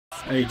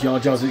Hey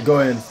George, how's it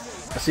going?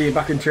 I see you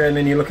back in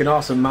training, you're looking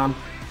awesome, man.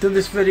 Did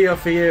this video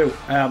for you.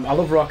 I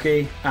love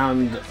Rocky,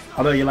 and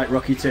I know you like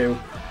Rocky 2.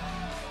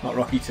 Not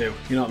Rocky 2,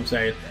 you know what I'm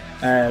saying.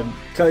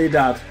 Tell your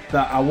dad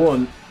that I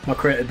won my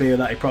crate of beer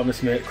that he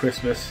promised me at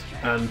Christmas,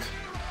 and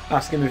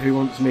ask him if he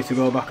wants me to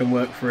go back and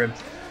work for him.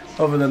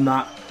 Other than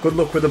that, good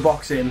luck with the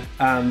boxing,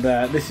 and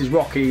this is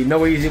Rocky,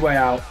 No Easy Way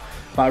Out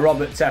by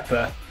Robert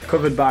Tepper,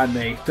 covered by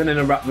me, done in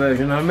a rap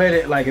version. I made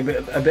it like a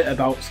bit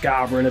about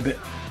Scarborough and a bit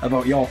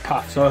about your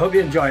path, so I hope you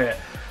enjoy it.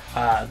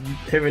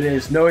 Here it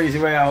is, No Easy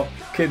Way Out,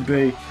 Kid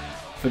B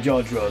for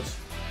George Rhodes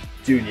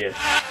Jr.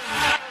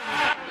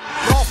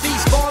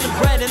 Born and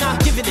bred, and I'm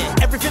giving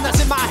it everything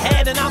that's in my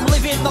head, and I'm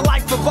living the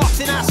life for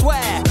boxing, I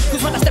swear.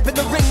 Cause when I step in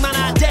the ring, man,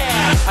 I dare.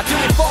 I do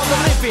it for the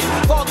living,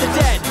 for the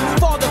dead,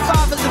 for the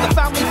fathers and the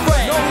family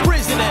friend. No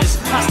prisoners,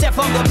 I step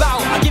on the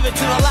bout, I give it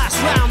to the last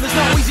round. There's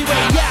no easy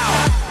way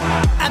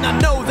out, and I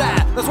know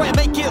that's why I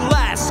make it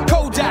last.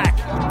 Kodak,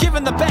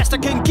 giving the best I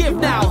can give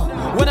now.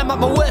 When I'm at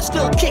my worst,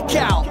 still kick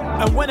out.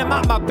 And when I'm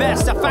at my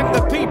best, I thank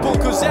the people,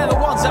 cause they're the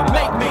ones that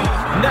make me.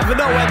 Never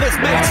know where this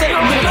may take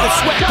me. The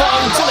sweat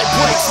ball until it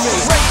breaks me.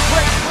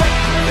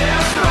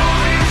 There's no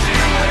easy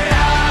way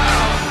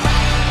out.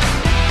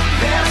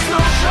 There's no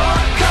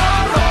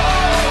shortcut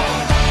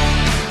road.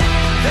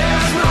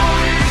 There's no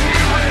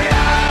easy way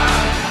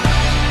out.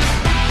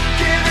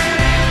 Giving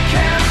in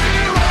can't be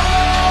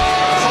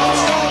wrong.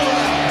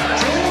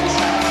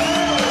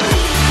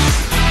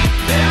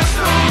 There's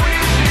no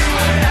easy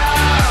way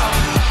out.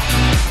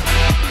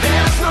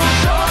 There's no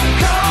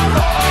shortcut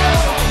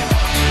road.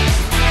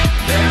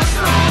 There's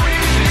no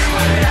easy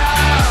way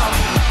out.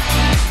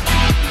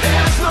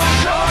 There's no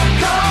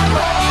shortcut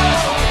road.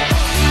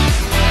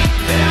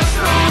 There's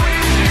no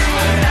easy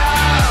way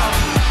out.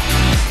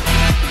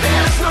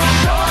 There's no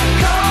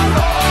shortcut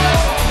road.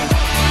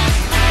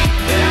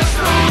 There's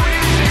no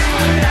easy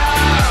way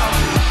out.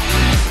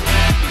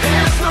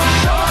 There's no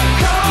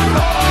shortcut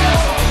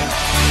road.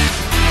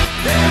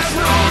 There's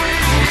no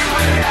easy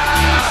way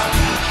out.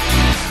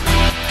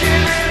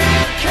 Giving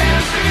in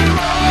can't be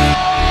wrong.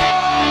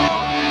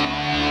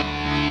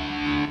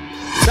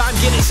 Time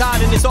getting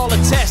hard and it's all a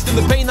test, and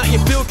the pain that you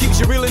feel keeps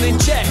you reeling in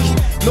check.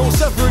 No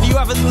suffering you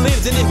haven't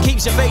lived, and it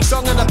keeps your faith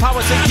strong and the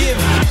power to give.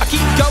 I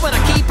keep going, I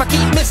keep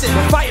missing.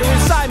 The fighter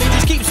inside me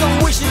just keeps on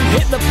wishing.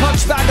 Hit the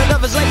punch bag and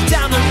others lay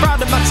down, and proud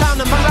of my town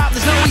and my route.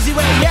 There's no easy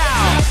way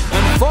out,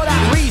 and for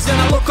that reason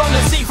I look on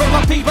and see from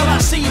my people I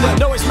see them.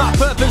 Know it's my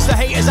purpose, the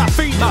haters I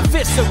feed. My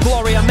fists of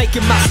glory, I'm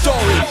making my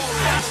story.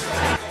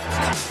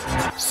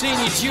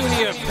 Senior,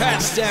 junior,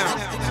 passed down.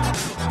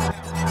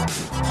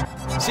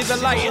 See the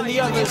light in the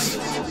others.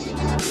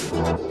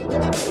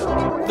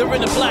 They're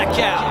in a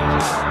blackout.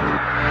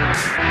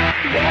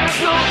 There's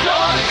no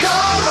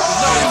shortcut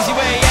road. No easy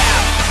way out.